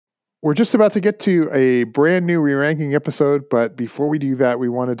We're just about to get to a brand new re-ranking episode, but before we do that, we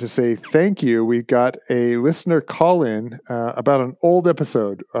wanted to say thank you. We got a listener call-in about an old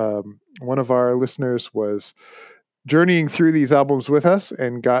episode. One of our listeners was journeying through these albums with us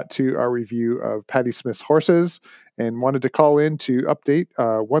and got to our review of Patti Smith's Horses and wanted to call in to update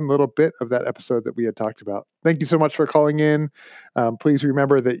one little bit of that episode that we had talked about. Thank you so much for calling in. Please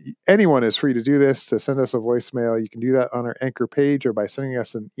remember that anyone is free to do this, to send us a voicemail. You can do that on our Anchor page or by sending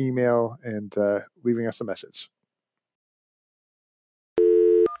us an email and leaving us a message.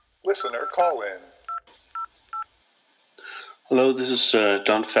 Listener call in. Hello, this is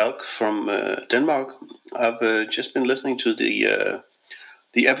Don Falk from Denmark. I've just been listening to the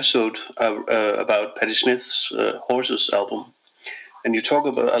episode about Patti Smith's Horses album, and you talk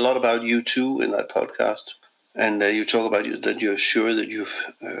a lot about U2 in that podcast, and you talk about that you're sure that you've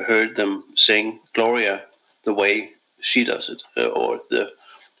heard them sing Gloria the way she does it, or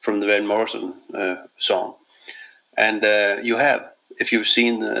from the Van Morrison song, and you have, if you've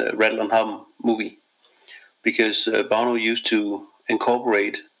seen the Rattle and Hum movie. Because Bono used to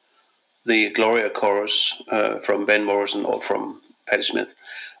incorporate the Gloria chorus from Van Morrison or from Patti Smith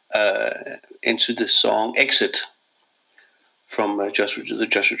into the song Exit from the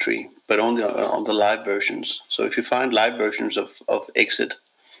Joshua Tree, but only on the live versions. So if you find live versions of Exit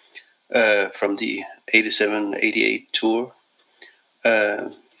from the 87-88 tour,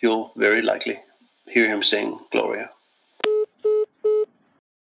 you'll very likely hear him sing Gloria.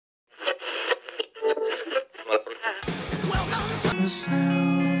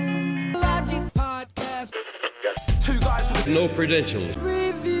 Two guys with no credentials.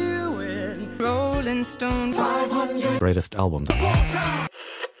 Reviewing Rolling Stone 500 Greatest album.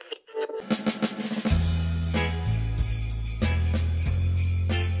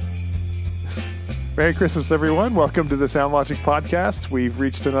 Merry Christmas, everyone. Welcome to the Sound Logic podcast. We've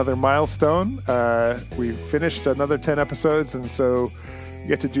reached another milestone. We've finished another 10 episodes, and so we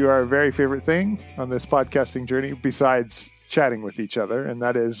get to do our very favorite thing on this podcasting journey besides chatting with each other, and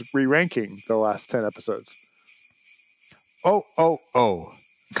that is re-ranking the last 10 episodes. Oh.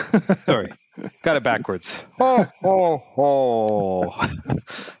 Sorry. Got it backwards. Oh.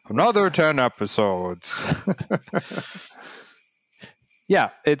 Another 10 episodes.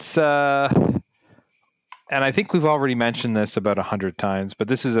 Yeah, it's... And I think we've already mentioned this about 100 times, but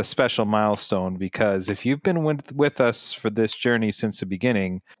this is a special milestone because if you've been with us for this journey since the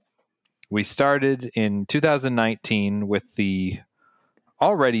beginning, we started in 2019 with the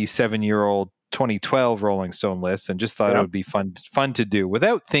already 7-year-old 2012 Rolling Stone list and just thought it would be fun to do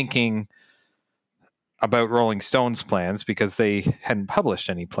without thinking about Rolling Stone's plans because they hadn't published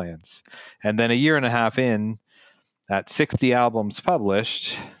any plans. And then a year and a half in, at 60 albums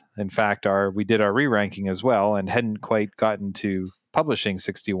published... In fact, we did our re-ranking as well and hadn't quite gotten to publishing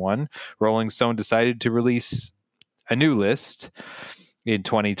 61. Rolling Stone decided to release a new list in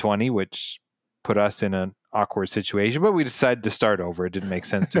 2020, which put us in an awkward situation, but we decided to start over. It didn't make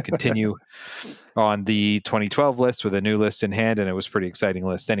sense to continue on the 2012 list with a new list in hand, and it was a pretty exciting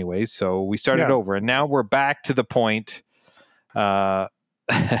list anyways, so we started over. And now we're back to the point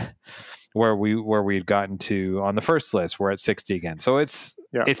where we had gotten to on the first list. We're at 60 again. So it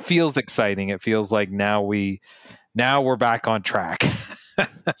feels exciting. It feels like now we're back on track.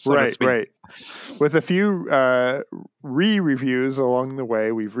 Right. With a few re-reviews along the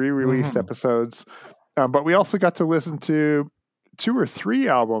way, we've re-released episodes, but we also got to listen to 2 or 3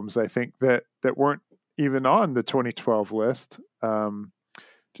 albums, I think, that weren't even on the 2012 list.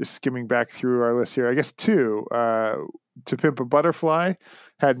 Just skimming back through our list here, I guess 2. To Pimp a Butterfly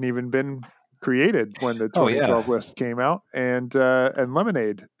hadn't even been created when the 2012 list came out, and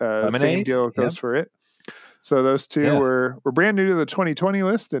Lemonade, same deal goes for it. So those 2 were brand new to the 2020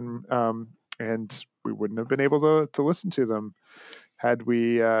 list, and we wouldn't have been able to listen to them had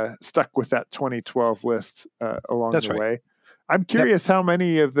we stuck with that 2012 list along the way. I'm curious how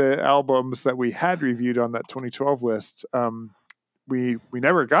many of the albums that we had reviewed on that 2012 list we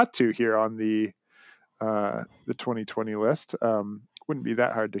never got to here on the 2020 list. Wouldn't be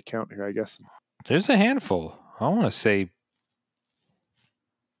that hard to count here, I guess. There's a handful. I want to say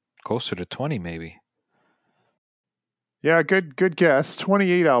closer to 20, maybe. Yeah, good guess.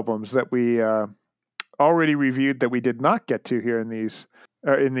 28 albums that we already reviewed that we did not get to here in these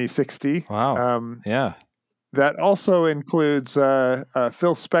 60. Wow. That also includes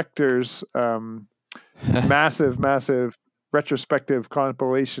Phil Spector's massive retrospective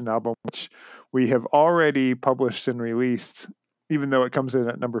compilation album, which we have already published and released. Even though it comes in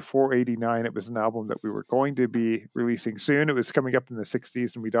at number 489, it was an album that we were going to be releasing soon. It was coming up in the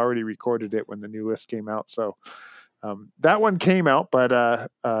 60s, and we'd already recorded it when the new list came out. So That one came out, but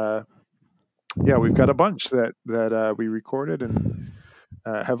yeah, we've got a bunch that we recorded and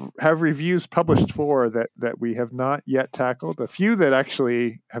have reviews published for that we have not yet tackled. A few that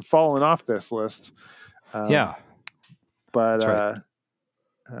actually have fallen off this list. Yeah, but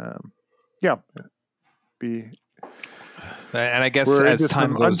right. Yeah, and I guess we're as into time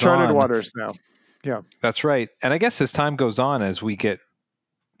some goes uncharted on, waters now. Yeah, that's right. And I guess as time goes on, as we get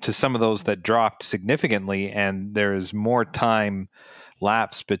to some of those that dropped significantly, and there's more time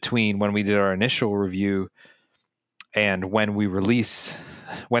lapse between when we did our initial review and when we release.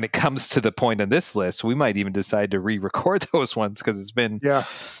 When it comes to the point on this list, we might even decide to re-record those ones because it's been, 2,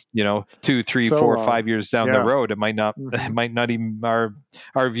 3, 4, 5 years down the road. It might not. It might not even our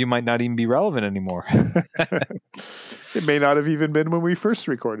review might not even be relevant anymore. It may not have even been when we first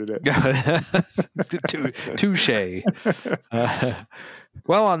recorded it. Touche.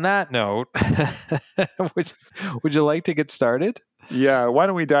 Well, on that note, would you like to get started? Yeah. Why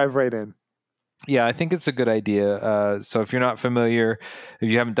don't we dive right in? Yeah, I think it's a good idea. So if you're not familiar,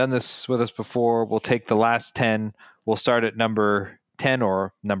 if you haven't done this with us before, we'll take the last 10. We'll start at number 10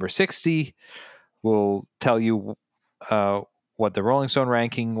 or number 60. We'll tell you what the Rolling Stone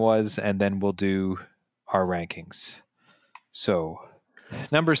ranking was, and then we'll do our rankings. So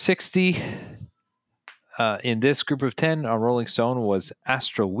number 60 in this group of 10 on Rolling Stone was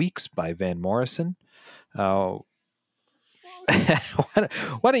Astral Weeks by Van Morrison.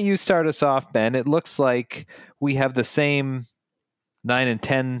 Why don't you start us off, Ben? It looks like we have the same 9 and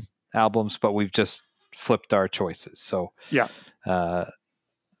 10 albums, but we've just flipped our choices. So, yeah.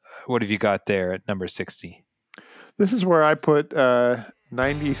 What have you got there at number 60? This is where I put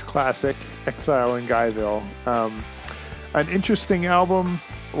 90s classic Exile in Guyville. An interesting album,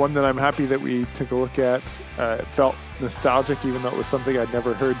 one that I'm happy that we took a look at. It felt nostalgic, even though it was something I'd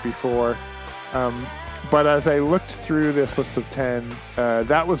never heard before. But as I looked through this list of 10,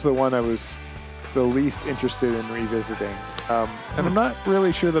 that was the one I was the least interested in revisiting. And I'm not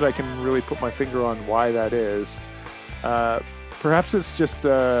really sure that I can really put my finger on why that is. Perhaps it's just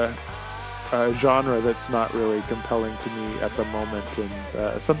a genre that's not really compelling to me at the moment,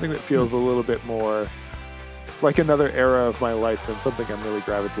 and something that feels a little bit more like another era of my life than something I'm really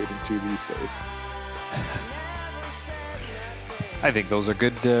gravitating to these days. I think those are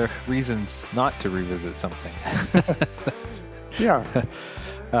good reasons not to revisit something. Yeah.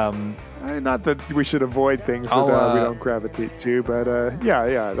 Not that we should avoid things that we don't gravitate to, but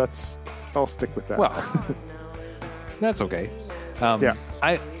yeah, I'll stick with that. Well, that's okay. Yeah.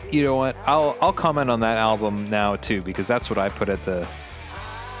 You know what? I'll comment on that album now too, because that's what I put at the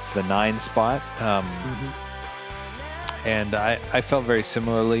 9 spot. And I felt very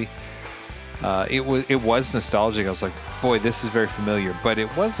similarly. It was nostalgic. I was like, boy, this is very familiar, but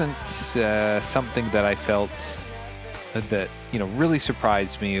it wasn't something that I felt that really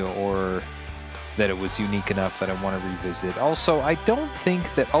surprised me, or that it was unique enough that I want to revisit. Also, I don't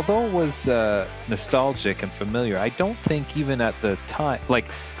think that, although it was nostalgic and familiar, I don't think even at the time,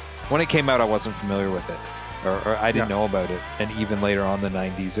 like when it came out, I wasn't familiar with it, or I didn't know about it, and even later on in the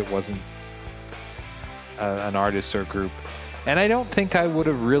 90s, it wasn't an artist or group. And I don't think I would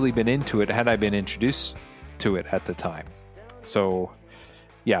have really been into it had I been introduced to it at the time. So,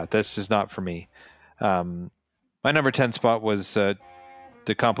 yeah, this is not for me. My number 10 spot was the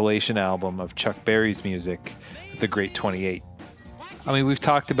compilation album of Chuck Berry's music, The Great 28. I mean, we've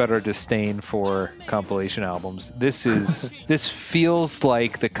talked about our disdain for compilation albums. This feels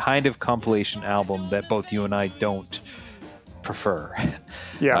like the kind of compilation album that both you and I don't prefer.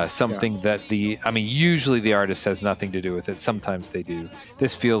 Yeah. That usually the artist has nothing to do with it. Sometimes they do.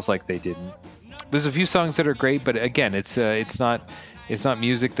 This feels like they didn't. There's a few songs that are great, but again, it's not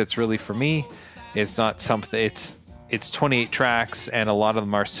music that's really for me. It's not something. It's 28 tracks, and a lot of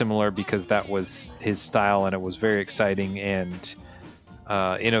them are similar because that was his style, and it was very exciting and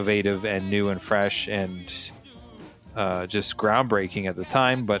innovative and new and fresh and just groundbreaking at the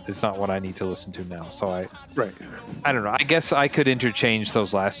time, but it's not what I need to listen to now. So I don't know. I guess I could interchange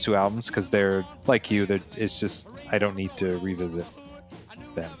those last 2 albums because they're like you. It's just I don't need to revisit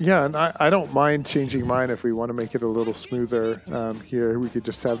them. Yeah, and I don't mind changing mine if we want to make it a little smoother. Here we could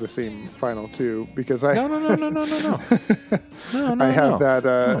just have the same final 2 because I no. I have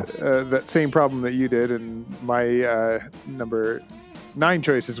that same problem that you did, and my number 9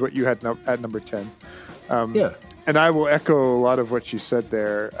 choice is what you had at number 10. Yeah. And I will echo a lot of what you said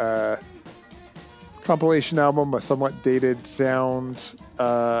there. Compilation album, a somewhat dated sound.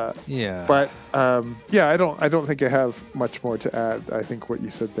 Yeah. But I don't think I have much more to add. I think what you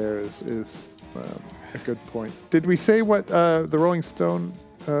said there is a good point. Did we say what the Rolling Stone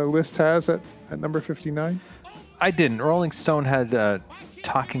list has at number 59? I didn't. Rolling Stone had a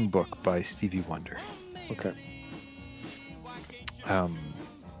Talking Book by Stevie Wonder. Okay.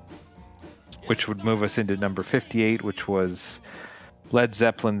 Which would move us into number 58, which was Led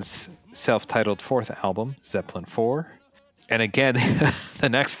Zeppelin's self-titled fourth album, Zeppelin 4. And again, the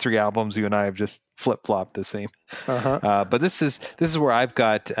next three albums you and I have just flip-flopped the same. But this is where I've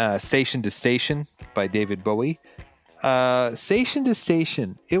got Station to Station by David Bowie. Station to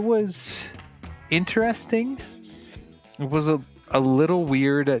Station, it was interesting. It was a little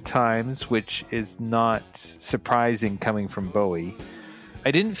weird at times, which is not surprising coming from Bowie. I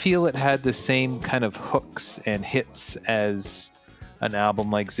didn't feel it had the same kind of hooks and hits as an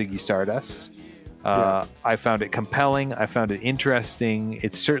album like Ziggy Stardust. I found it compelling. I found it interesting.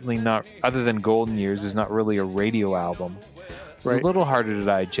 It's certainly not, other than Golden Years, is not really a radio album. It's a little harder to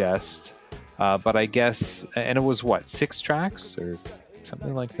digest. But I guess, and it was what, 6 tracks or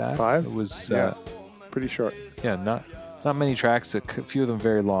something like that? 5? It was pretty short. Yeah, not many tracks. A few of them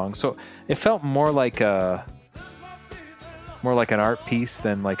very long. So it felt more like an art piece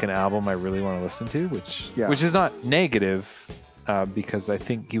than like an album I really want to listen to, which is not negative, because I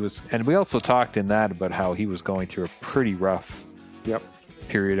think he was, and we also talked in that about how he was going through a pretty rough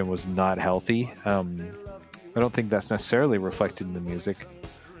period and was not healthy. I don't think that's necessarily reflected in the music,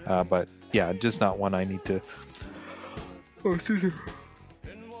 but yeah, just not one I need to.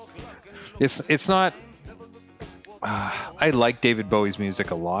 It's not. I like David Bowie's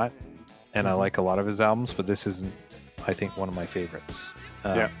music a lot, and I like a lot of his albums, but this isn't, I think, one of my favorites.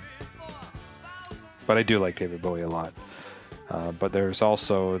 But I do like David Bowie a lot. But there's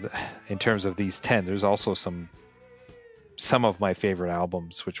also, in terms of these 10, there's also some of my favorite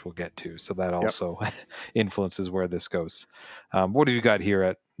albums, which we'll get to. So that also influences where this goes. What have you got here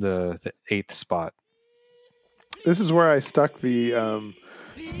at the 8th spot? This is where I stuck the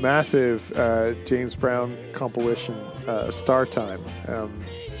massive James Brown compilation, Star Time.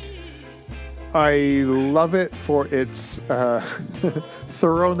 I love it for its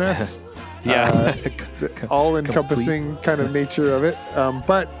thoroughness. All-encompassing kind of nature of it.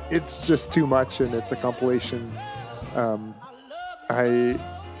 But it's just too much, and it's a compilation. I'm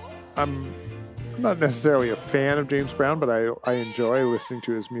not necessarily a fan of James Brown, but I enjoy listening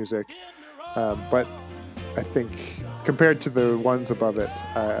to his music. But I think compared to the ones above it,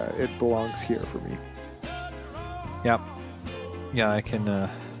 it belongs here for me. Yeah, I can.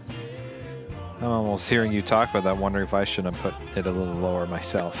 I'm almost hearing you talk about that, wondering if I shouldn't have put it a little lower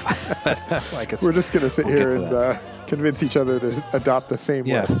myself. I guess we're just going to sit here and convince each other to adopt the same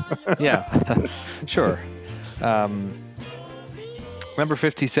list. Yeah, sure. Number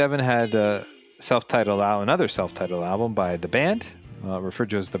 57 had another self-titled album by the band, referred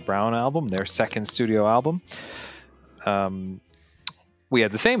to as the Brown Album, their second studio album. We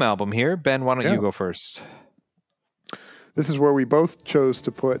had the same album here. Ben, why don't you go first? This is where we both chose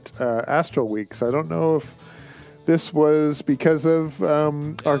to put Astral Weeks. I don't know if this was because of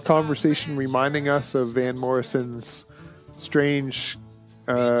our conversation reminding us of Van Morrison's strange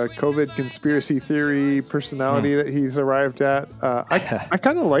COVID conspiracy theory personality that he's arrived at. I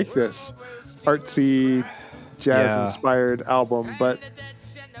kind of like this artsy, jazz-inspired album, but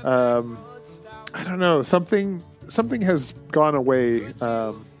I don't know. Something has gone away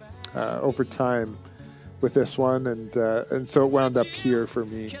over time with this one, and so it wound up here for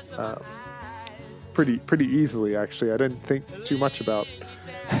me pretty easily, actually. I didn't think too much about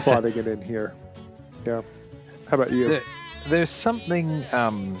slotting it in here. Yeah. How about you? There's something,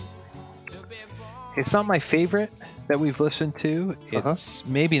 it's not my favorite that we've listened to. It's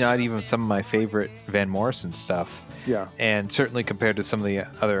maybe not even some of my favorite Van Morrison stuff. Yeah. And certainly compared to some of the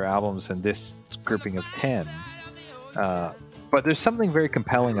other albums in this grouping of 10. But there's something very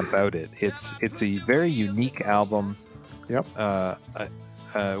compelling about it. It's a very unique album. Yep.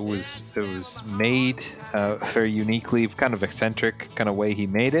 It was made very uniquely, kind of eccentric kind of way he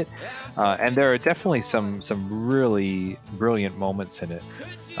made it, and there are definitely some really brilliant moments in it.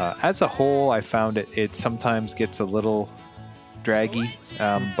 As a whole, I found it sometimes gets a little draggy,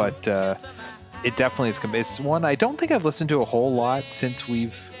 but it definitely is. It's one I don't think I've listened to a whole lot since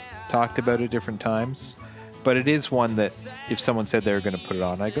we've talked about it different times. But it is one that if someone said they were going to put it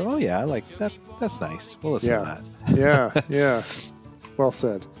on, I go, oh yeah, I like that. That's nice. We'll listen to that. Yeah. Well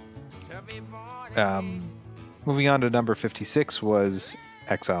said. Moving on to number 56 was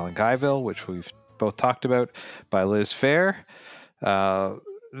Exile in Guyville, which we've both talked about, by Liz Phair.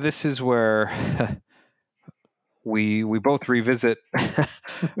 This is where we both revisit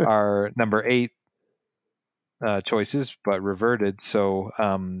our number 8 choices, but reverted. So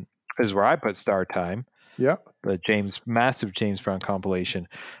this is where I put Star Time. Yeah, the massive James Brown compilation.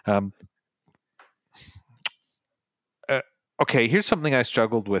 okay, here's something I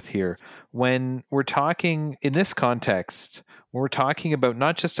struggled with here. When we're talking in this context, we're talking about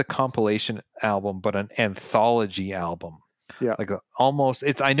not just a compilation album, but an anthology album. Yeah. Like almost,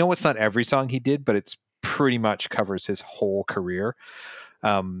 I know it's not every song he did, but it's pretty much covers his whole career.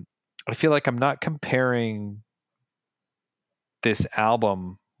 I feel like I'm not comparing this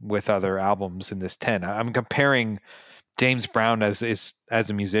album with other albums in this 10. I'm comparing James Brown as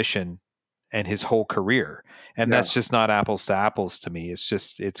a musician and his whole career. And that's just not apples to apples to me.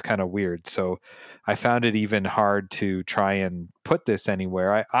 It's kind of weird. So I found it even hard to try and put this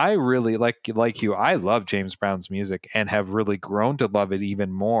anywhere. I really like you. I love James Brown's music and have really grown to love it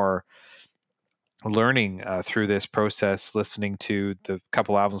even more learning through this process, listening to the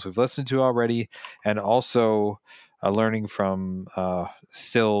couple albums we've listened to already, and also learning from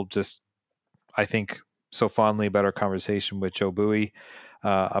still just, I think, so fondly about our conversation with Joe Bowie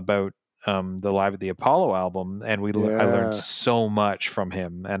about the Live at the Apollo album, and I learned so much from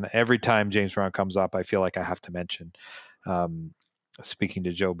him. And every time James Brown comes up, I feel like I have to mention speaking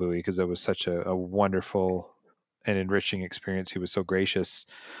to Joe Bowie, because it was such a wonderful and enriching experience. He was so gracious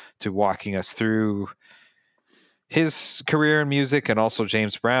to walking us through his career in music, and also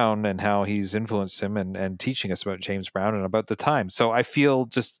James Brown and how he's influenced him, and teaching us about James Brown and about the time. So I feel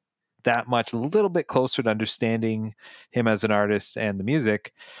just that much, a little bit closer to understanding him as an artist and the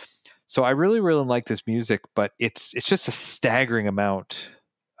music. So I really, really like this music, but it's just a staggering amount.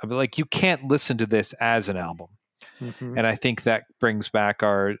 I mean, like, you can't listen to this as an album. Mm-hmm. And I think that brings back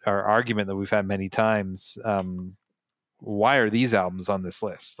our argument that we've had many times. Why are these albums on this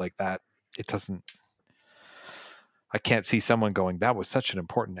list? Like that, it doesn't, I can't see someone going, that was such an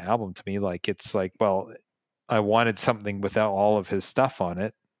important album to me. Like, it's like, well, I wanted something without all of his stuff on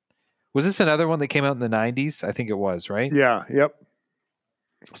it. Was this another one that came out in the 90s? I think it was, right? Yeah. Yep.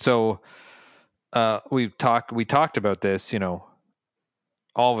 So we talked about this, all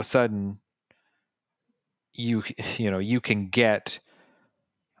of a sudden you can get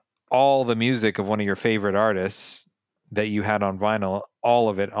all the music of one of your favorite artists that you had on vinyl, all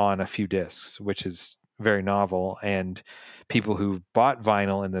of it on a few discs, which is very novel. And people who bought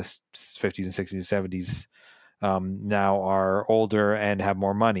vinyl in the 50s and 60s and 70s now are older and have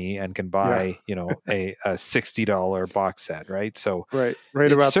more money and can buy, a $60 box set, right? So right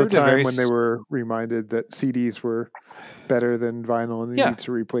about the time when they were reminded that CDs were better than vinyl, and they need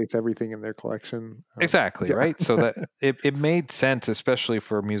to replace everything in their collection. Exactly, right? So that it made sense, especially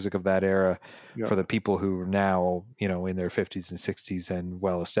for music of that era, for the people who are now, in their 50s and 60s and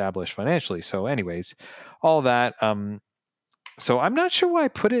well established financially. So anyways, all that. So I'm not sure why I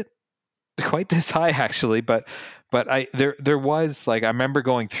put it quite this high, actually, but there was, like, I remember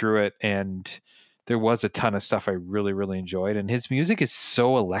going through it, and there was a ton of stuff I really, really enjoyed, and his music is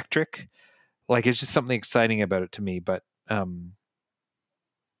so electric. Like, it's just something exciting about it to me. But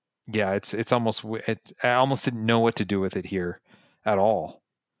it's almost, I almost didn't know what to do with it here at all,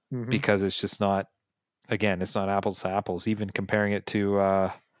 because it's just not, again, it's not apples to apples. Even comparing it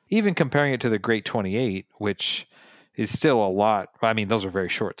to the Great 28, which is still a lot. I mean, those are very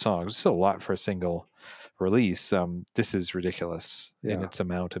short songs. It's still a lot for a single release. This is ridiculous in its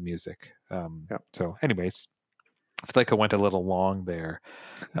amount of music. So anyways, I feel like I went a little long there.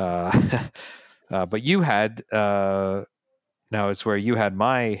 But you had, now it's where you had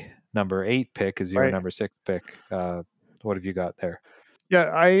my number 8 pick as your number 6 pick. What have you got there? Yeah,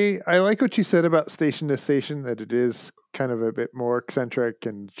 I like what you said about Station to Station, that it is kind of a bit more eccentric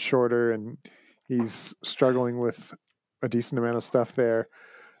and shorter, and he's struggling with a decent amount of stuff there.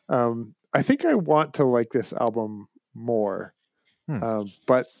 I think I want to like this album more,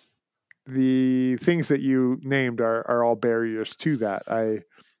 but the things that you named are all barriers to that. I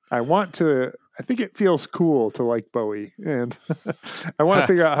think it feels cool to like Bowie, and I want to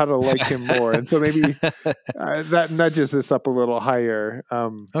figure out how to like him more. And so maybe that nudges this up a little higher.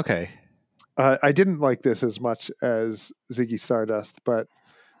 Okay. I didn't like this as much as Ziggy Stardust, but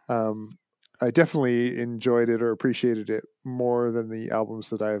I definitely enjoyed it or appreciated it more than the albums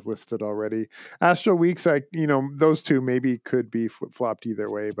that I have listed already. Astral Weeks, those two maybe could be flip-flopped either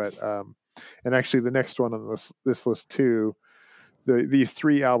way, but and actually the next one on this list too, these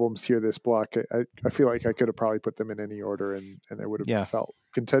 3 albums here, this block, I feel like I could have probably put them in any order, and I would have felt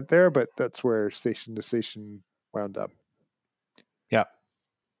content there, but that's where Station to Station wound up. Yeah.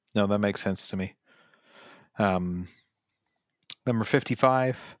 No, that makes sense to me. Number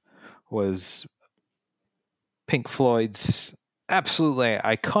 55 was Pink Floyd's absolutely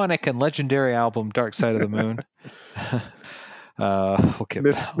iconic and legendary album, Dark Side of the Moon. We'll get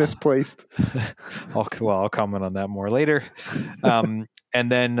misplaced. I'll comment on that more later. And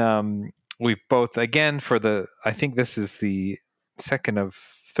then we've both, again, I think this is the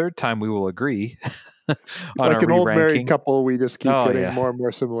third time we will agree on like an old re-ranking. married couple, we just keep getting more and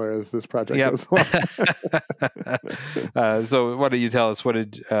more similar as this project goes along. So why don't you tell us, what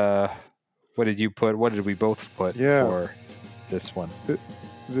did you put? What did we both put for this one?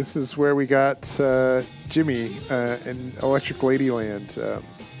 This is where we got Jimi in Electric Ladyland,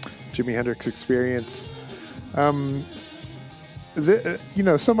 Jimi Hendrix Experience.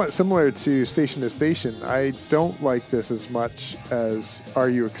 Somewhat similar to Station to Station, I don't like this as much as Are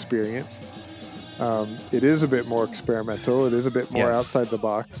You Experienced? It is a bit more experimental. It is a bit more outside the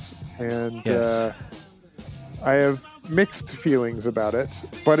box. And I have mixed feelings about it,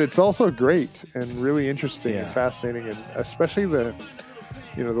 but it's also great and really interesting and fascinating. And especially the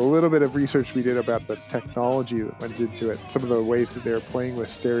little bit of research we did about the technology that went into it, some of the ways that they were playing with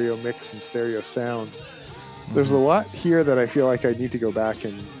stereo mix and stereo sound. There's a lot here that I feel like I need to go back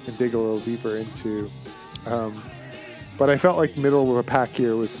and dig a little deeper into. But I felt like middle of the pack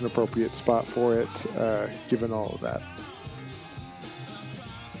here was an appropriate spot for it, given all of that.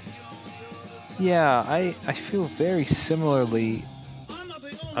 Yeah, I feel very similarly.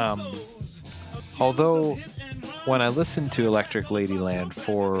 Although when I listened to Electric Ladyland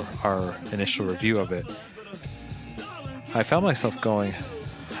for our initial review of it, I found myself going,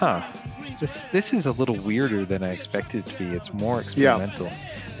 this is a little weirder than I expected it to be. It's more experimental.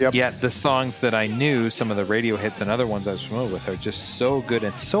 Yep. Yet the songs that I knew, some of the radio hits and other ones I was familiar with, are just so good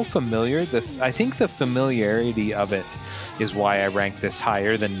and so familiar. I think the familiarity of it is why I rank this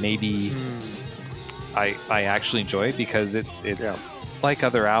higher than maybe I actually enjoy it, because it's like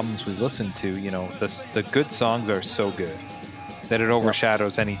other albums we've listened to. The good songs are so good that it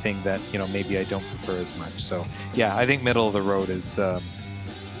overshadows anything that maybe I don't prefer as much. So yeah, I think middle of the road is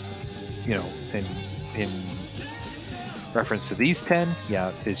in reference to these 10,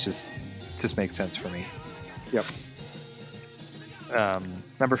 it's just makes sense for me. Yep.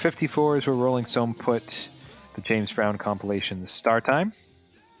 Number 54 is where Rolling Stone put the James Brown compilation Star Time.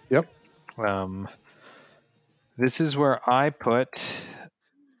 Yep. This is where I put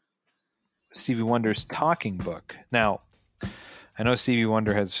Stevie Wonder's Talking Book. Now, I know Stevie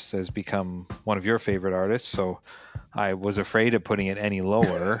Wonder has become one of your favorite artists, so I was afraid of putting it any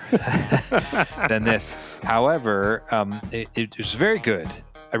lower than this. However, it was very good.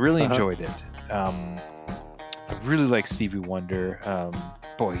 I really enjoyed it. I really like Stevie Wonder.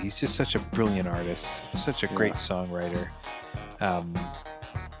 Boy, he's just such a brilliant artist, such a great songwriter.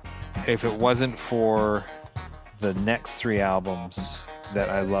 If it wasn't for the next three albums that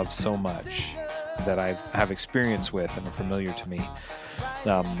I love so much, that I have experience with and are familiar to me,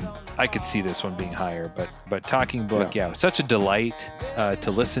 I could see this one being higher. But Talking Book, such a delight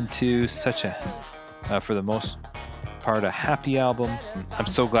to listen to, such a for the most part a happy album. I'm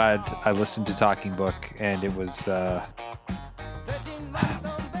so glad I listened to Talking Book, and it was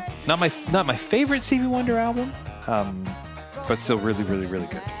not my favorite Stevie Wonder album, but still really, really, really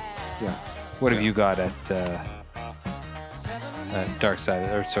good. Yeah. What have you got at Dark Side?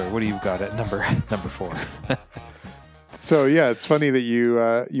 Or sorry, what do you got at number 4? So it's funny that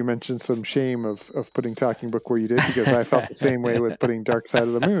you mentioned some shame of putting Talking Book where you did, because I felt the same way with putting Dark Side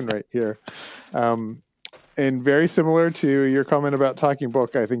of the Moon right here. And very similar to your comment about Talking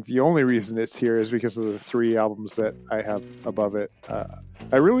Book, I think the only reason it's here is because of the three albums that I have above it.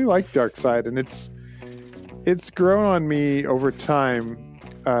 I really like Dark Side, and it's grown on me over time.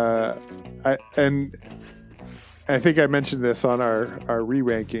 I think I mentioned this on our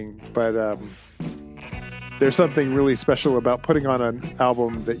re-ranking, but there's something really special about putting on an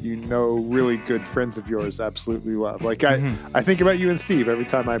album that really good friends of yours absolutely love. Like I think about you and Steve every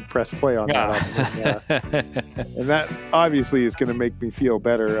time I press play on that album. And that obviously is going to make me feel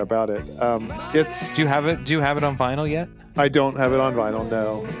better about it. Do you have it on vinyl yet? I don't have it on vinyl,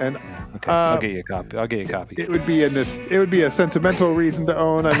 no. And okay, I'll get you a copy. It would be a sentimental reason to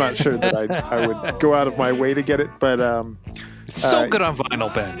own. I'm not sure that I would go out of my way to get it, but it's so good on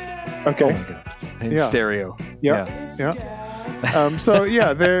vinyl, Ben. Okay. In stereo. Yeah. So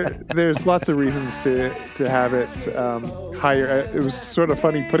there's lots of reasons to have it higher. It was sort of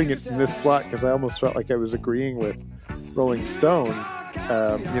funny putting it in this slot because I almost felt like I was agreeing with Rolling Stone,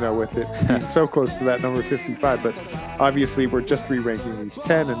 with it being so close to that number 55. But obviously, we're just re-ranking these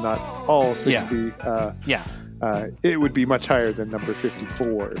 10 and not all 60. It would be much higher than number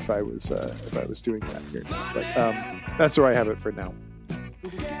 54 if I was doing that here. But that's where I have it for now.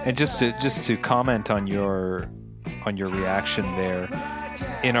 And just to comment on your reaction there,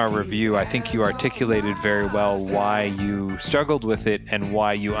 in our review, I think you articulated very well why you struggled with it and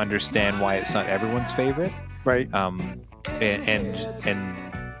why you understand why it's not everyone's favorite. Right. And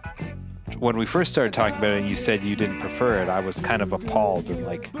when we first started talking about it and you said you didn't prefer it, I was kind of appalled and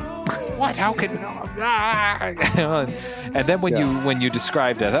like, what? How could... And then when you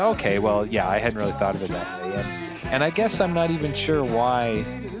described it, okay, well, yeah, I hadn't really thought of it that way. And I guess I'm not even sure why...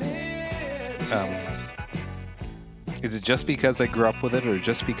 is it just because I grew up with it, or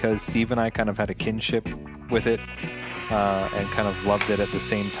just because Steve and I kind of had a kinship with it and kind of loved it at the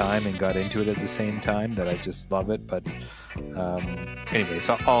same time and got into it at the same time that I just love it? But anyway,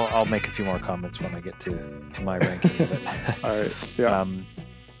 so I'll make a few more comments when I get to my ranking of it. All right. Yeah.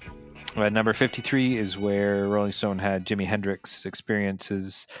 Number 53 is where Rolling Stone had Jimi Hendrix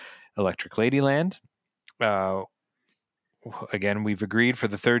Experience's Electric Ladyland. Again, we've agreed for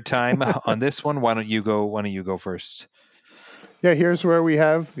the third time on this one. Why don't you go first? Yeah, here's where we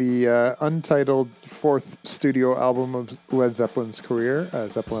have the untitled fourth studio album of Led Zeppelin's career,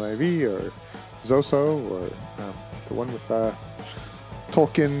 Zeppelin IV or Zoso, or the one with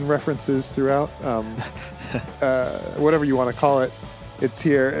Tolkien references throughout. Whatever you want to call it, it's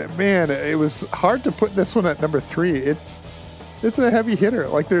here. Man, it was hard to put this one at number 3. It's a heavy hitter.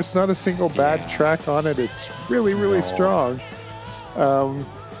 Like, there's not a single bad track on it. It's really, really strong.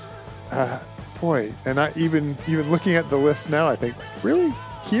 Boy, and I even looking at the list now, I think, really?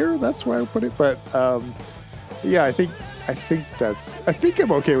 Here? That's where I put it. But yeah, I think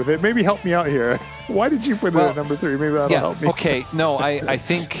I'm okay with it. Maybe help me out here. Why did you put it at number 3? Maybe that'll help me. Okay. No, I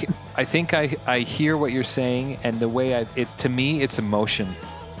think I hear what you're saying, and the way to me, it's emotion.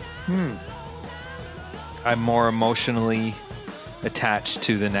 I'm more emotionally attached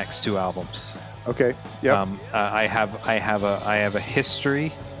to the next 2 albums. Okay. Yeah. I have a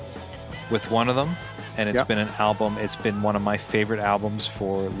history with one of them, and it's been an album. It's been one of my favorite albums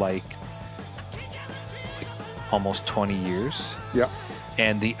for like almost 20 years. Yeah.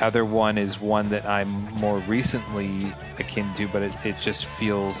 And the other one is one that I'm more recently akin to, but it just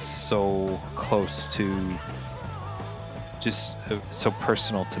feels so close to, just so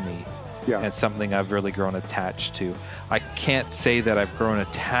personal to me. Yeah. And it's something I've really grown attached to. I can't say that I've grown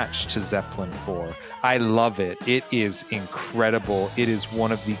attached to Zeppelin 4. I love it. It is incredible. It is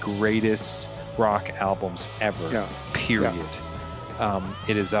one of the greatest rock albums ever, period. Yeah.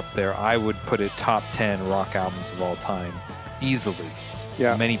 It is up there. I would put it top 10 rock albums of all time, easily.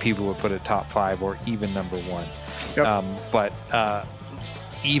 Yeah. Many people would put it top 5 or even number 1. Yep. But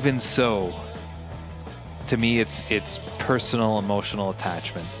even so, to me, it's personal, emotional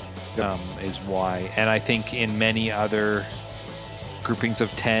attachment. Is why. And I think in many other groupings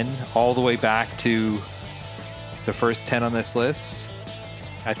of 10, all the way back to the first 10 on this list,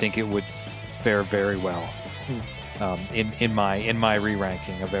 I think it would fare very well in my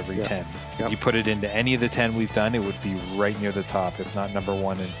re-ranking of every 10. If you put it into any of the 10 we've done, it would be right near the top, if not number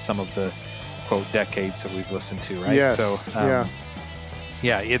 1 in some of the quote decades that we've listened to, right? Yes. So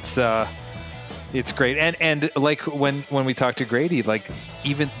it's great. And like when we talked to Grady, like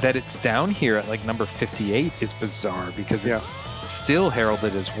even that it's down here at like number 58 is bizarre, because it's still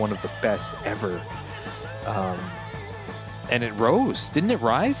heralded as one of the best ever. And it rose. Didn't it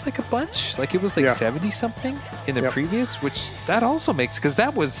rise like a bunch? Like it was like 70 something in the previous, which that also makes, because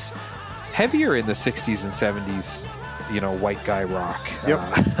that was heavier in the 60s and 70s, white guy rock.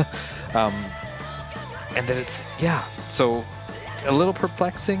 And then it's, so a little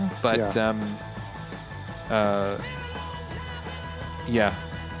perplexing, but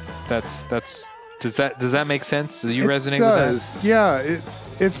that's does that make sense? Do you resonate with that? Yeah,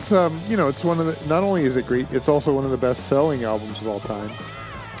 it's it's one of the, not only is it great, it's also one of the best selling albums of all time.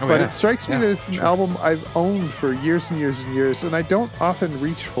 It strikes me that it's an album I've owned for years and years and years, and I don't often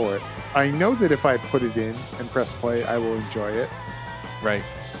reach for it. I know that if I put it in and press play, I will enjoy it. Right.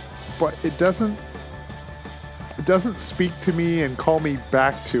 But it doesn't speak to me and call me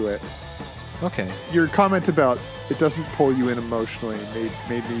back to it. Okay. Your comment about it doesn't pull you in emotionally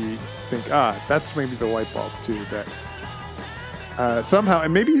made me think, that's maybe the light bulb too. That somehow,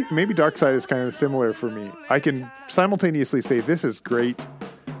 and maybe Dark Side is kind of similar for me. I can simultaneously say this is great,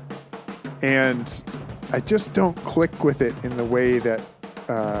 and I just don't click with it in the way that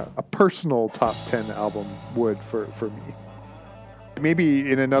a personal top 10 album would for me.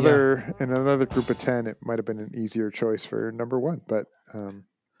 Maybe in another group of 10, it might have been an easier choice for number 1. But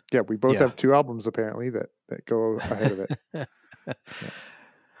we both have 2 albums apparently that go ahead of it.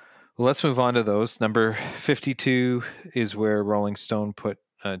 Well, let's move on to those. Number 52 is where Rolling Stone put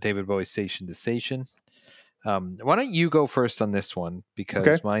David Bowie's Station to Station. Why don't you go first on this one?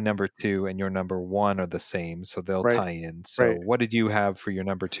 Because my number 2 and your number 1 are the same, so they'll tie in. So what did you have for your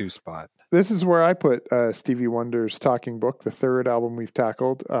number 2 spot? This is where I put Stevie Wonder's Talking Book, the third album we've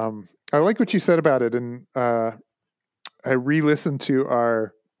tackled. I like what you said about it, and I re-listened to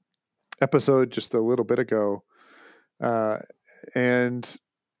our episode just a little bit ago, and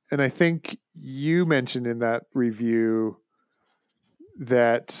I think you mentioned in that review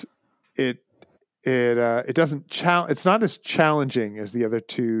that it doesn't it's not as challenging as the other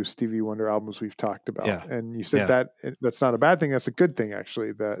two Stevie Wonder albums we've talked about. Yeah. And you said that that's not a bad thing. That's a good thing,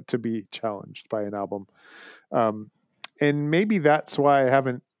 actually, to be challenged by an album. And maybe that's why I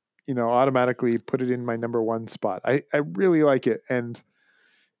haven't, automatically put it in my number one spot. I really like it. And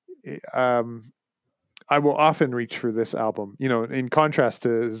I will often reach for this album, in contrast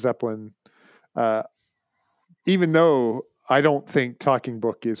to Zeppelin, even though I don't think Talking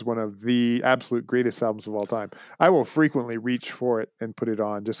Book is one of the absolute greatest albums of all time, I will frequently reach for it and put it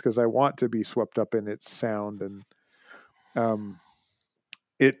on just because I want to be swept up in its sound. And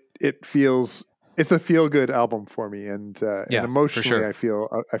it's a feel good album for me. And emotionally, sure.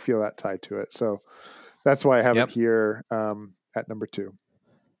 I feel that tied to it. So that's why I have it here at number 2.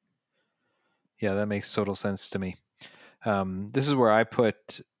 Yeah, that makes total sense to me. This is where I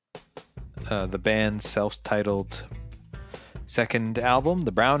put the band's self-titled second album,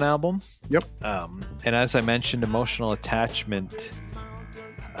 the Brown Album. Yep. And as I mentioned, emotional attachment.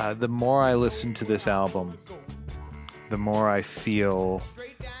 The more I listen to this album, the more I feel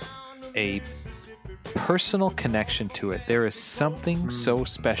a personal connection to it. There is something so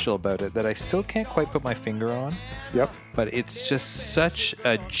special about it that I still can't quite put my finger on. Yep. But it's just such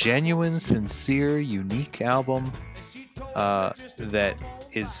a genuine, sincere, unique album that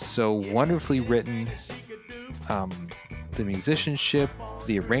is so wonderfully written. The musicianship,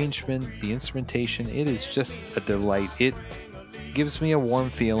 the arrangement, the instrumentation, it is just a delight. It gives me a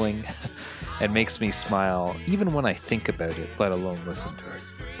warm feeling and makes me smile even when I think about it, let alone listen to it.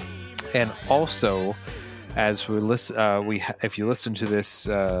 And also, as we listen, if you listen to this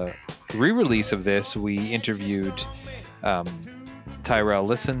re-release of this, we interviewed Tyrell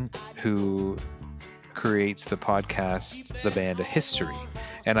Listen, who creates the podcast, The Band of History.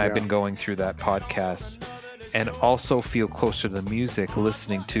 And I've been going through that podcast and also feel closer to the music,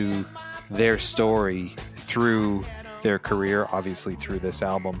 listening to their story through their career, obviously through this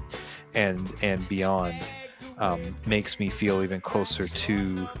album and beyond, makes me feel even closer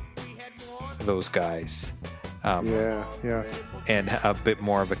to those guys. And a bit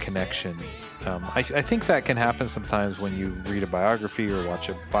more of a connection. I think that can happen sometimes when you read a biography or watch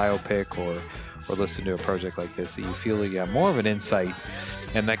a biopic or listen to a project like this, that you feel more of an insight,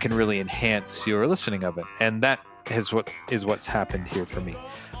 and that can really enhance your listening of it. And that is what's happened here for me.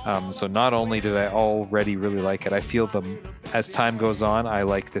 So not only did I already really like it, I feel as time goes on, I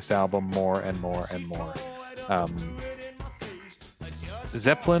like this album more and more and more.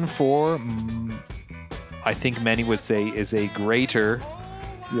 Zeppelin 4, I think many would say, is a greater,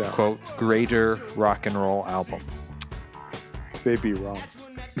 quote, greater rock and roll album. They'd be wrong.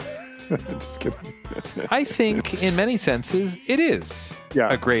 Just kidding. I think in many senses it is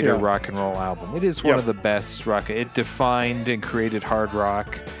a greater rock and roll album. It is one of the best rock. It defined and created hard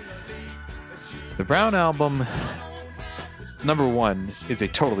rock. The Brown Album, number 1, is a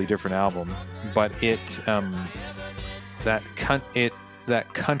totally different album, but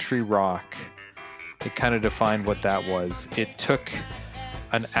that country rock, it kind of defined what that was. It took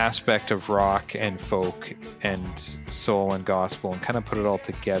an aspect of rock and folk and soul and gospel and kind of put it all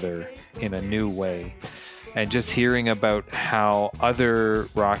together in a new way. And just hearing about how other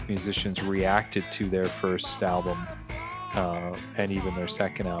rock musicians reacted to their first album and even their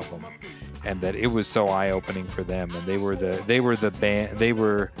second album, and that it was so eye-opening for them, and they were the band, they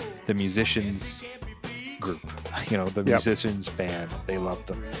were the musicians group, the musicians band. They loved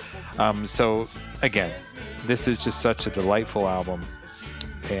them. So again, this is just such a delightful album.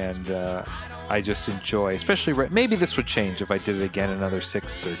 And I just enjoy, especially maybe this would change if I did it again another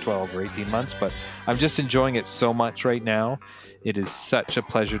 6 or 12 or 18 months, but I'm just enjoying it so much right now. It is such a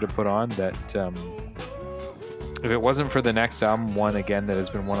pleasure to put on that if it wasn't for the next album, one again that has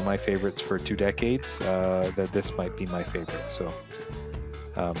been one of my favorites for 2 decades, that this might be my favorite. So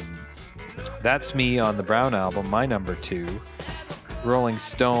that's me on the Brown Album, my number 2. Rolling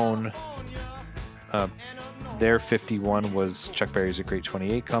Stone, their 51 was Chuck Berry's A Great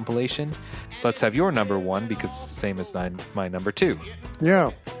 28 compilation. Let's have your number 1, because it's the same as my number 2. Yeah,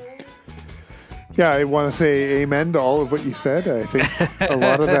 I want to say amen to all of what you said. I think a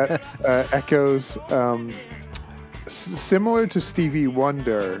lot of that echoes, similar to Stevie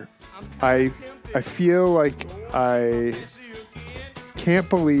Wonder. I feel like I can't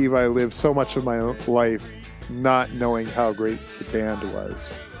believe I lived so much of my life not knowing how great the band was.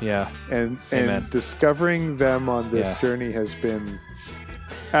 Yeah. And discovering them on this journey has been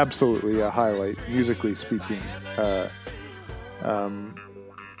absolutely a highlight, musically speaking.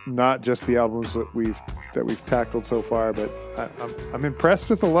 not just the albums that we've tackled so far, but I'm impressed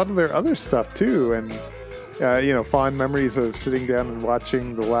with a lot of their other stuff too. And fond memories of sitting down and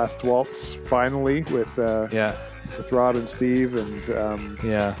watching The Last Waltz finally with Rob and Steve, and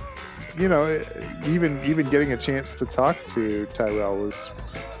even getting a chance to talk to Tyrell was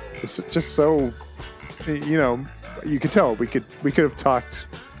just so, you could tell we could have talked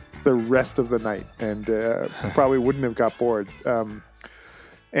the rest of the night and probably wouldn't have got bored.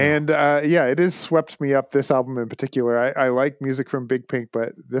 It has swept me up, this album in particular. I like music from Big Pink,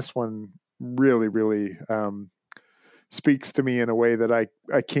 but this one really, really speaks to me in a way that I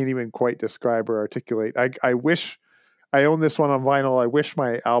can't even quite describe or articulate. I wish I own this one on vinyl. I wish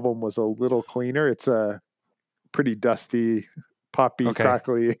my album was a little cleaner. It's a pretty dusty, poppy,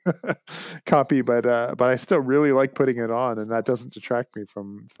 crackly copy, but I still really like putting it on, and that doesn't detract me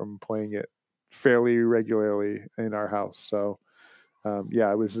from playing it fairly regularly in our house. So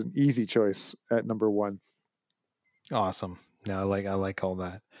it was an easy choice at number 1. Awesome. No, I like all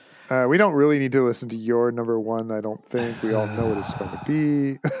that. We don't really need to listen to your number 1, I don't think. We all know what it's going to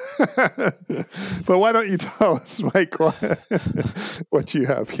be. But why don't you tell us, Mike, what you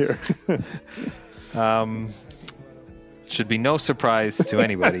have here? Should be no surprise to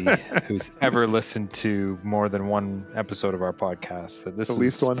anybody who's ever listened to more than one episode of our podcast that this at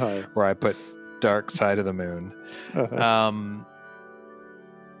least one higher, where I put Dark Side of the Moon. I'm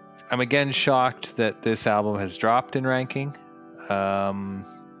again shocked that this album has dropped in ranking.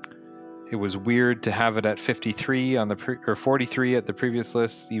 It was weird to have it at 53 on or 43 at the previous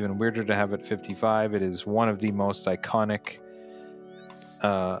list. Even weirder to have it 55. It is one of the most iconic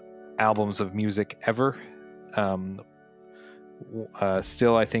albums of music ever.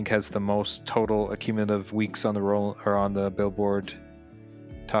 Still, I think has the most total accumulative weeks on the on the Billboard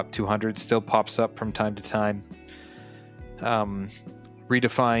Top 200. Still pops up from time to time.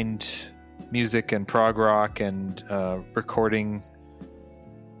 Redefined music and prog rock and recording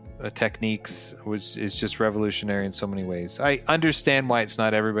techniques, which is just revolutionary in so many ways. I understand why it's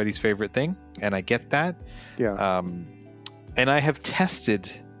not everybody's favorite thing, and I get that. Yeah. And I have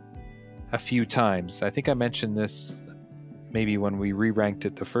tested a few times. I think I mentioned this maybe when we re-ranked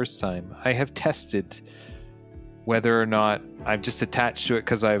it the first time. I have tested whether or not I'm just attached to it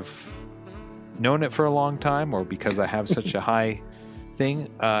because I've known it for a long time or because I have such a high thing.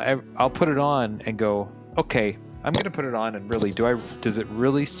 I'll put it on and go, okay, I'm going to put it on, and really, does it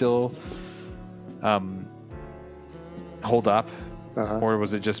really still hold up? Or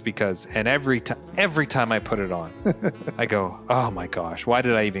was it just because? And every time I put it on, I go, oh my gosh, why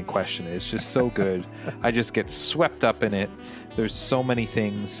did I even question it? It's just so good. I just get swept up in it. There's so many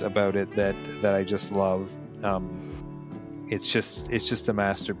things about it that I just love. It's just a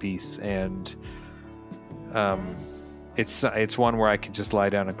masterpiece, and it's one where I can just lie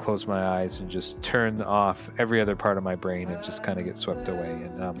down and close my eyes and just turn off every other part of my brain and just kind of get swept away.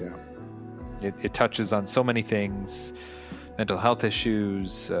 And it touches on so many things. Mental health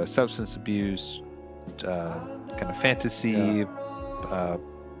issues, substance abuse, kind of fantasy,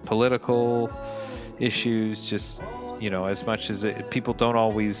 political issues. Just, as much as people don't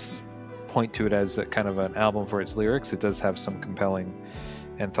always point to it as a kind of an album for its lyrics, it does have some compelling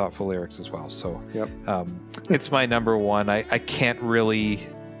and thoughtful lyrics as well. So it's my number 1. I can't really,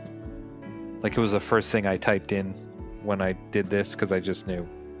 it was the first thing I typed in when I did this because I just knew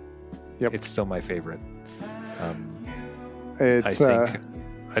it's still my favorite. I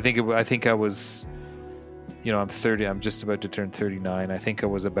think I was, I'm 30. I'm just about to turn 39. I think I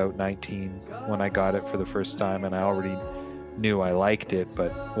was about 19 when I got it for the first time, and I already knew I liked it,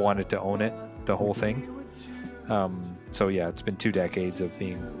 but wanted to own it, the whole thing. So yeah, it's been 2 decades of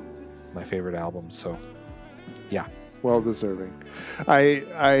being my favorite album. So yeah, well deserving.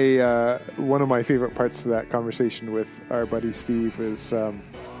 I one of my favorite parts of that conversation with our buddy Steve is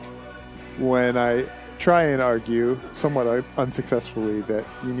when I try and argue, somewhat unsuccessfully, that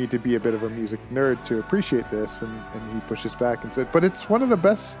you need to be a bit of a music nerd to appreciate this, and he pushes back and said, but it's one of the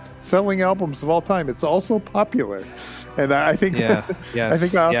best selling albums of all time. It's also popular. And I think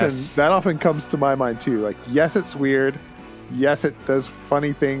that often comes to my mind too. Yes, it's weird. Yes, it does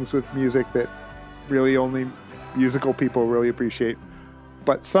funny things with music that really only musical people really appreciate,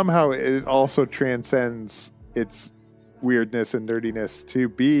 but somehow it also transcends its weirdness and nerdiness to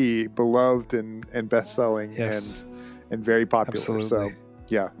be beloved and best-selling and very popular. Absolutely. So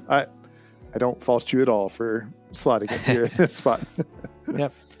yeah, I don't fault you at all for slotting it here in this spot.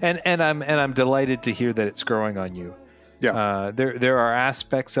 Yep. And I'm delighted to hear that it's growing on you. Yeah. There are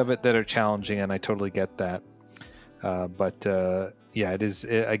aspects of it that are challenging, and I totally get that. But it is,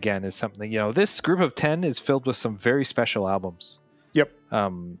 again, is something, this group of 10 is filled with some very special albums. Yep.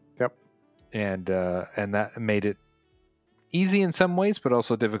 Yep. And that made it easy in some ways, but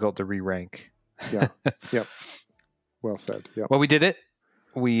also difficult to re-rank. Yeah. Yep. Well said. Yep. Well, we did it.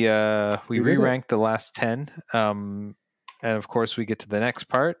 We re-ranked the last 10. And of course we get to the next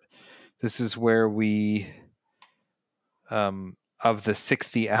part. This is where we, of the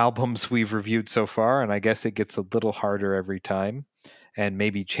 60 albums we've reviewed so far, and I guess it gets a little harder every time and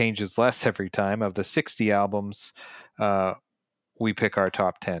maybe changes less every time. Of the 60 albums, we pick our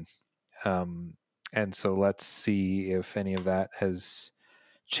top 10. And so let's see if any of that has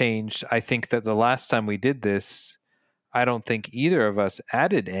changed. I think that the last time we did this, I don't think either of us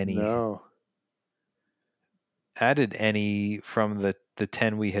added any. No. Added any from the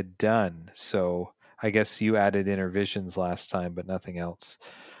 10 we had done. So I guess you added Intervisions last time, but nothing else.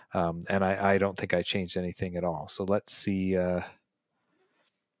 And I don't think I changed anything at all. So let's see. Oh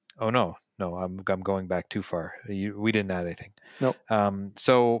no, I'm going back too far. We didn't add anything. Nope.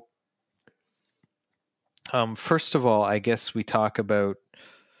 So first of all, I guess we talk about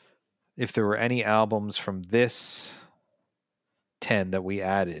if there were any albums from this 10 that we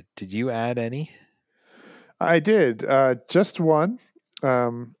added. Did you add any? I did. Just one.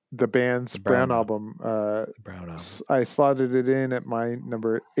 The band's Brown album. Brown album. I slotted it in at my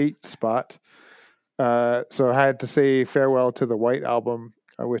number 8 spot. So I had to say farewell to the White Album,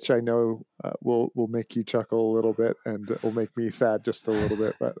 which I know will make you chuckle a little bit and will make me sad just a little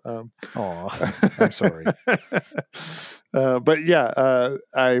bit. But I'm sorry. But yeah,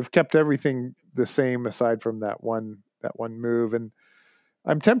 I've kept everything the same aside from that one move, and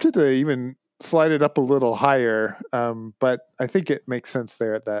I'm tempted to even slide it up a little higher, but I think it makes sense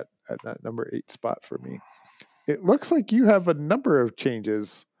there at that number 8 spot for me. It looks like you have a number of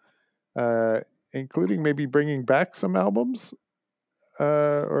changes, including maybe bringing back some albums.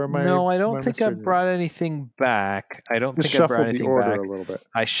 Or am No, I don't think I brought anything back. I don't think I brought anything back. Shuffled the order a little bit.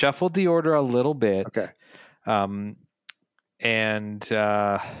 I shuffled the order a little bit. Okay. And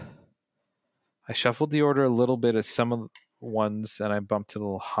I shuffled the order a little bit of some of ones, and I bumped it a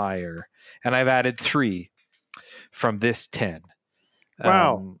little higher, and I've added 3 from this 10.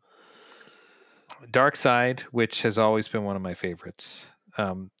 Wow. Dark Side, which has always been one of my favorites.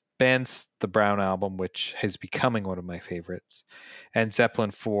 Band's The Brown Album, which is becoming one of my favorites, and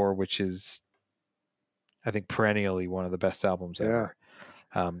Zeppelin 4, which is, I think, perennially one of the best albums ever.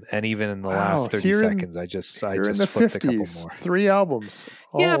 And even in the last 30 seconds, I just flipped 50s, a couple more. 3 albums.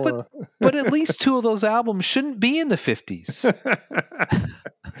 Yeah, but at least 2 of those albums shouldn't be in the 50s.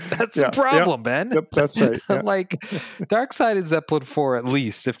 That's the problem, man. Yep, that's right. Yeah. Like Dark Side and Zeppelin 4, at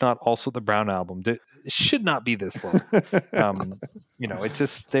least, if not also the Brown Album, it should not be this low. It's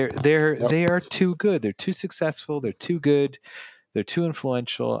just they are too good. They're too successful. They're too good. They're too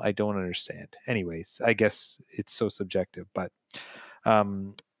influential. I don't understand. Anyways, I guess it's so subjective, but. I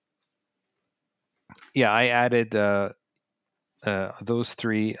added those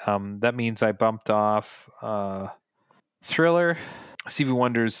 3. That means I bumped off Thriller, Stevie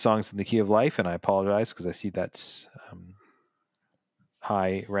Wonder's Songs in the Key of Life, and I apologize because I see that's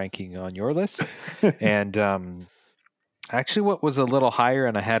high ranking on your list. And actually, what was a little higher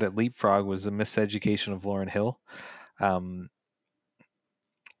and I had it leapfrog was The Miseducation of Lauryn Hill,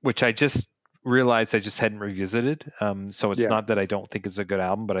 which I just realized I just hadn't revisited. So it's not that I don't think it's a good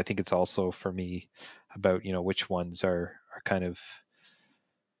album, but I think it's also for me about, which ones are kind of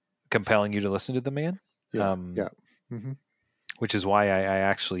compelling you to listen to the man. Mm-hmm. Which is why I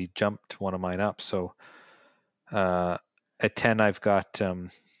actually jumped one of mine up. So at 10, I've got,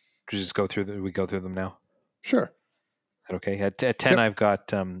 just go through we go through them now. Sure. Is that okay? At 10, I've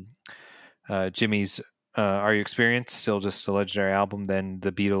got Jimmy's Are You Experienced? Still just a legendary album. Then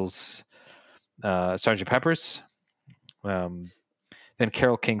the Beatles' Sgt. Pepper's, then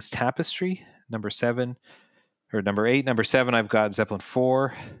Carole King's Tapestry, number 7, or number 8. Number 7, I've got Zeppelin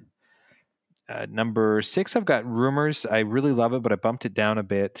 4. Number 6, I've got Rumors. I really love it, but I bumped it down a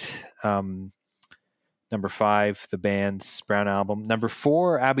bit. Number 5, the band's Brown Album. Number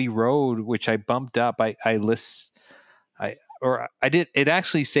 4, Abbey Road, which I bumped up. It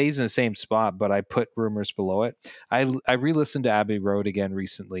actually stays in the same spot, but I put Rumors below it. I re-listened to Abbey Road again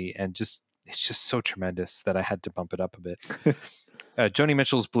recently, and it's just so tremendous that I had to bump it up a bit. Joni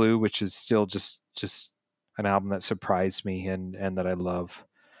Mitchell's Blue, which is still just an album that surprised me and that I love.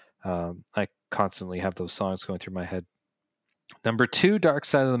 I constantly have those songs going through my head. Number 2, Dark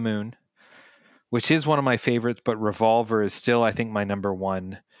Side of the Moon, which is one of my favorites, but Revolver is still, I think, my number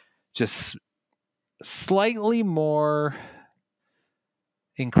 1. Just slightly more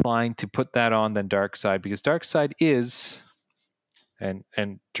inclined to put that on than Dark Side, because Dark Side is, and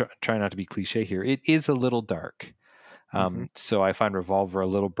try not to be cliche here, it is a little dark. So I find Revolver a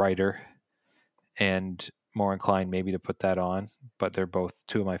little brighter and more inclined maybe to put that on, but they're both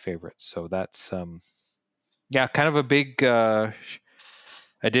two of my favorites. So that's kind of a big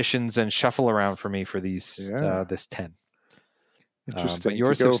additions and shuffle around for me for these this 10. Interesting. But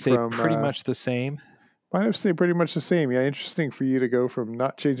yours have stayed pretty much the same. Mine have stayed pretty much the same. Yeah, interesting for you to go from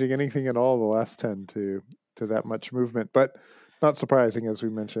not changing anything at all the last 10 to that much movement, but not surprising, as we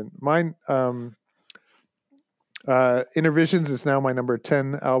mentioned. Mine, Innervisions is now my number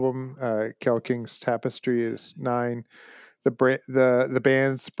 10 album. Kel King's Tapestry is 9. The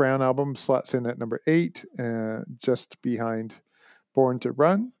band's Brown album slots in at number 8, just behind Born to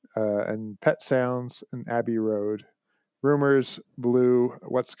Run, and Pet Sounds and Abbey Road. Rumors, Blue,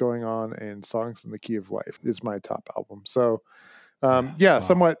 What's Going On, and Songs in the Key of Life is my top album. So,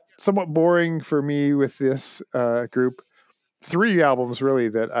 somewhat boring for me with this group. 3 albums really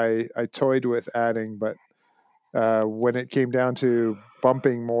that I toyed with adding, but when it came down to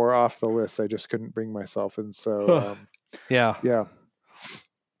bumping more off the list, I just couldn't bring myself. And so, yeah.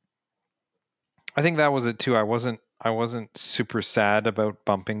 I think that was it too. I wasn't super sad about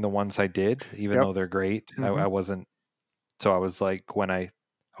bumping the ones I did, even though they're great. I wasn't. So I was like,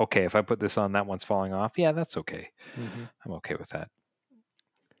 if I put this on, that one's falling off. Yeah, that's okay. I'm okay with that.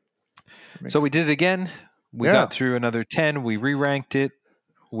 So we did it again. We got through another 10. We re-ranked it.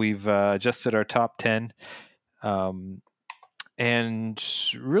 We've adjusted our top 10. And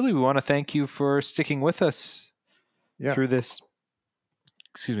really, we want to thank you for sticking with us through this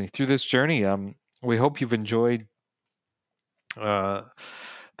journey. We hope you've enjoyed the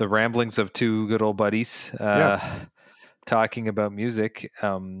ramblings of two good old buddies. Talking about music.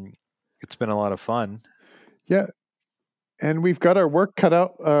 It's been a lot of fun. Yeah. And we've got our work cut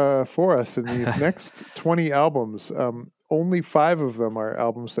out for us in these next 20 albums. Only 5 of them are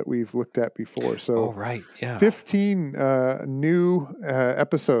albums that we've looked at before. So 15 new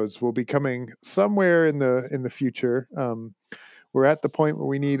episodes will be coming somewhere in the future. We're at the point where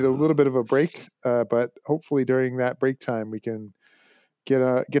we need a little bit of a break, but hopefully during that break time we can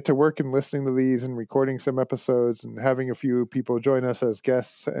get to work and listening to these and recording some episodes and having a few people join us as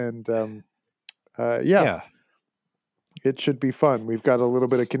guests. And it should be fun. We've got a little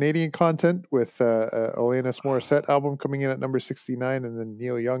bit of Canadian content with Alanis Morissette album coming in at number 69 and then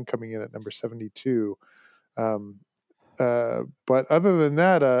Neil Young coming in at number 72. But other than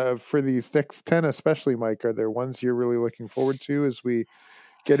that, for these next 10 especially, Mike, are there ones you're really looking forward to as we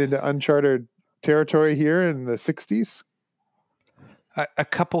get into uncharted territory here in the 60s? A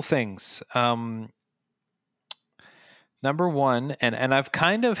couple things. Number one, and I've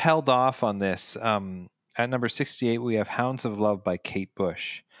kind of held off on this. At number 68, we have Hounds of Love by Kate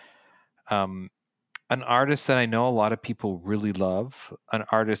Bush. An artist that I know a lot of people really love, an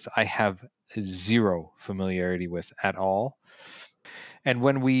artist I have zero familiarity with at all. And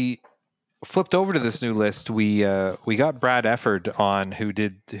when we flipped over to this new list, we got Brad Efford on, who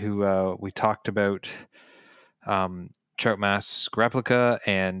we talked about Trout Mask Replica,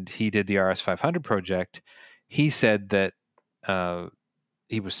 and he did the RS500 project. He said that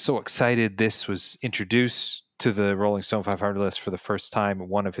he was so excited this was introduced to the Rolling Stone 500 list for the first time,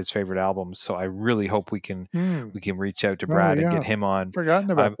 one of his favorite albums. So I really hope we can reach out to Brad and get him on. Forgotten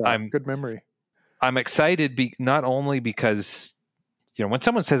about that. Good memory. I'm excited not only because when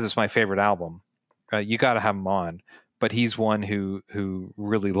someone says it's my favorite album, you got to have him on. But he's one who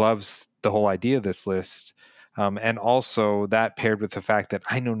really loves the whole idea of this list. And also that paired with the fact that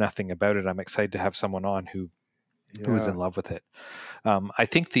I know nothing about it, I'm excited to have someone on who is in love with it. I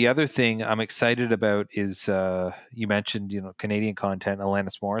think the other thing I'm excited about is you mentioned, Canadian content,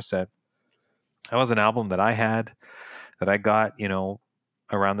 Alanis Morissette. That was an album that I got,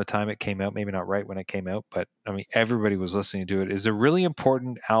 around the time it came out, maybe not right when it came out, but I mean, everybody was listening to it. It's a really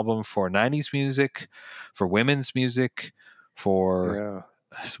important album for 90s music, for women's music, for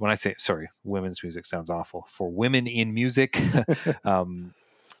when I say, women's music sounds awful, for women in music,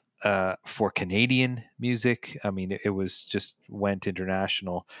 for Canadian music. I mean, it was just went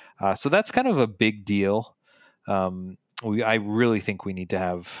international. So that's kind of a big deal. I really think we need to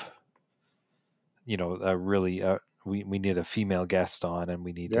have, we need a female guest on, and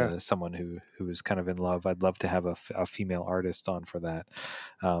we need someone who is kind of in love. I'd love to have a female artist on for that.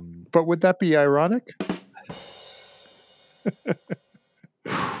 But would that be ironic?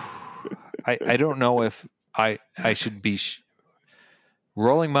 I don't know if I should be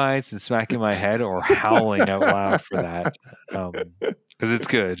rolling my eyes and smacking my head or howling out loud for that, because it's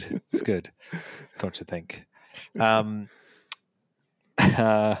good. It's good, don't you think? No,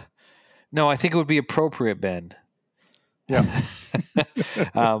 I think it would be appropriate, Ben. Yeah.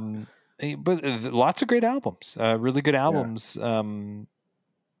 but lots of great albums, really good albums. And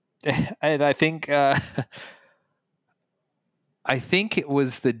I think it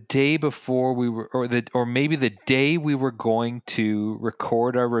was the day before we were, or maybe the day we were going to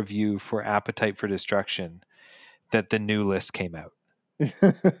record our review for Appetite for Destruction, that the new list came out.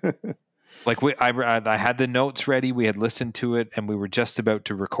 Like I had the notes ready. We had listened to it, and we were just about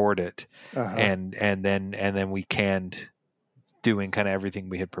to record it, and then we canned, doing kind of everything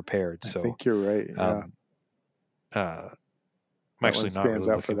we had prepared. So I think you're right. Yeah. I'm actually not really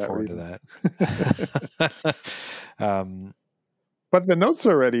looking forward to that. But the notes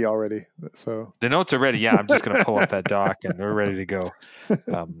are ready already. So the notes are ready. Yeah, I'm just going to pull up that doc, and we're ready to go.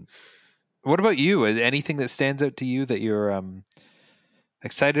 What about you? Anything that stands out to you that you're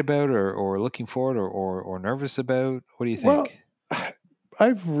excited about, or looking forward, or nervous about? What do you think? Well,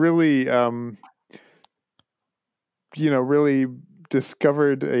 I've really, really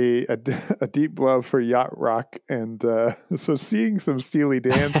discovered a deep love for yacht rock, and so seeing some Steely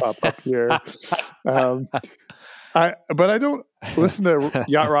Dan pop up here, but I don't listen to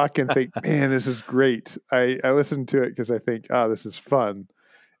yacht rock and think, man, this is great. I listen to it because I think, this is fun,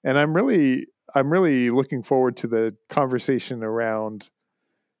 and I'm really looking forward to the conversation around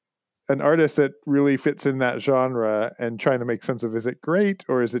an artist that really fits in that genre, and trying to make sense of, is it great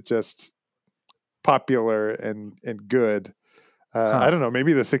or is it just popular and good? I don't know.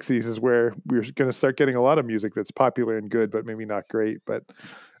 Maybe the 60s is where we're going to start getting a lot of music that's popular and good, but maybe not great. But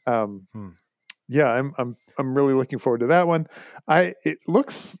yeah, I'm really looking forward to that one. It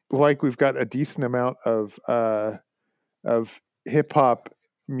looks like we've got a decent amount of hip hop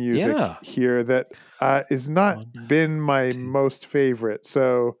music here that is not been my most favorite.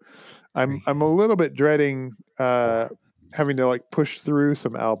 So I'm a little bit dreading having to like push through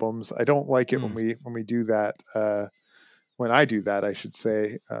some albums. I don't like it when we do that. When I do that, I should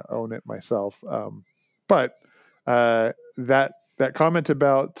say, own it myself. But that comment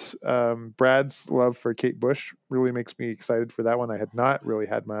about Brad's love for Kate Bush really makes me excited for that one. I had not really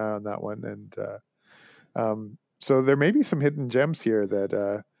had my eye on that one, and so there may be some hidden gems here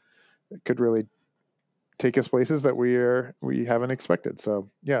that could really take us places that we haven't expected. So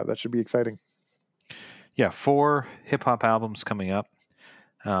yeah, that should be exciting. Yeah, 4 hip hop albums coming up.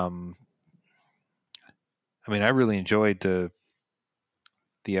 I mean, I really enjoyed the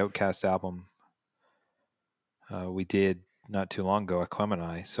Outkast album we did not too long ago,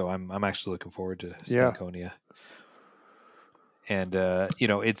 Aquemini. So I'm actually looking forward to Stankonia. And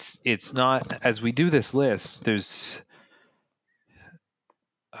it's not, as we do this list, there's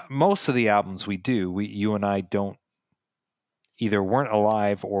most of the albums we do, you and I don't either weren't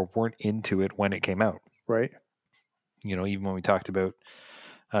alive or weren't into it when it came out. Right. Even when we talked about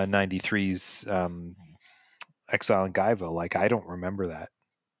 93's Exile in Guyville, like I don't remember that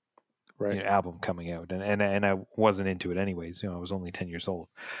album coming out, and I wasn't into it anyways. I was only 10 years old.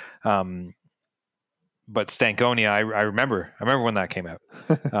 But Stankonia, I remember when that came out.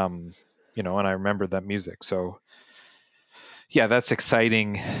 And I remember that music. So yeah, that's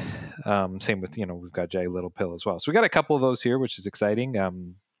exciting. Same with, we've got Jagged Little Pill as well. So we got a couple of those here, which is exciting.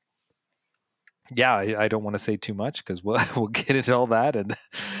 Yeah, I don't want to say too much because we'll get into all that. And,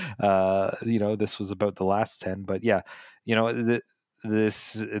 this was about the last 10. But yeah,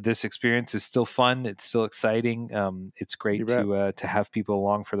 this experience is still fun. It's still exciting. It's great to have people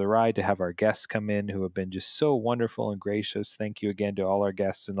along for the ride, to have our guests come in who have been just so wonderful and gracious. Thank you again to all our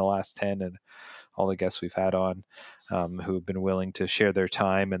guests in the last 10 and all the guests we've had on who have been willing to share their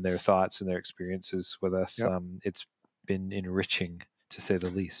time and their thoughts and their experiences with us. Yep. It's been enriching, to say the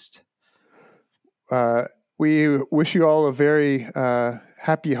least. We wish you all a very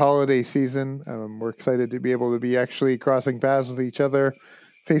happy holiday season. We're excited to be able to be actually crossing paths with each other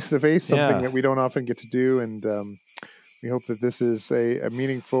face to face, something that we don't often get to do. And we hope that this is a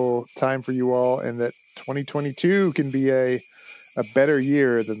meaningful time for you all, and that 2022 can be a better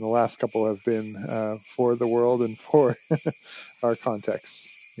year than the last couple have been for the world and for our context.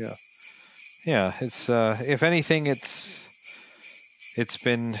 Yeah. Yeah. It's, if anything, it's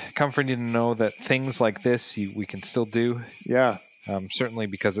been comforting to know that things like this we can still do. Yeah. Certainly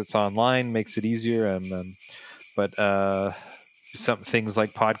because it's online makes it easier. But some things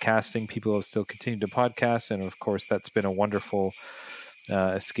like podcasting, people have still continued to podcast. And of course, that's been a wonderful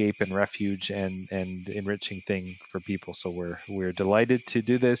escape and refuge and enriching thing for people. So we're delighted to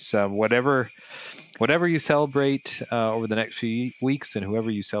do this. Whatever you celebrate over the next few weeks, and whoever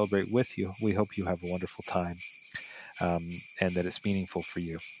you celebrate with you, we hope you have a wonderful time. And that it's meaningful for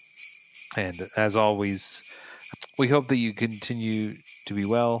you. And as always, we hope that you continue to be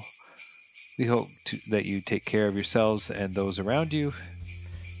well. We hope that you take care of yourselves and those around you.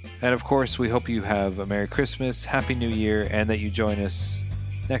 And of course, we hope you have a Merry Christmas, Happy New Year, and that you join us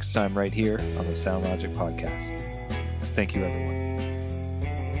next time right here on the Sound Logic Podcast. Thank you, everyone.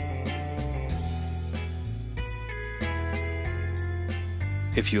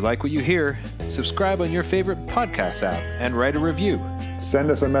 If you like what you hear, subscribe on your favorite podcast app and write a review.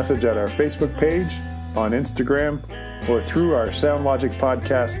 Send us a message at our Facebook page, on Instagram, or through our Sound Logic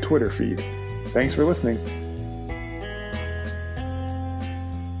Podcast Twitter feed. Thanks for listening.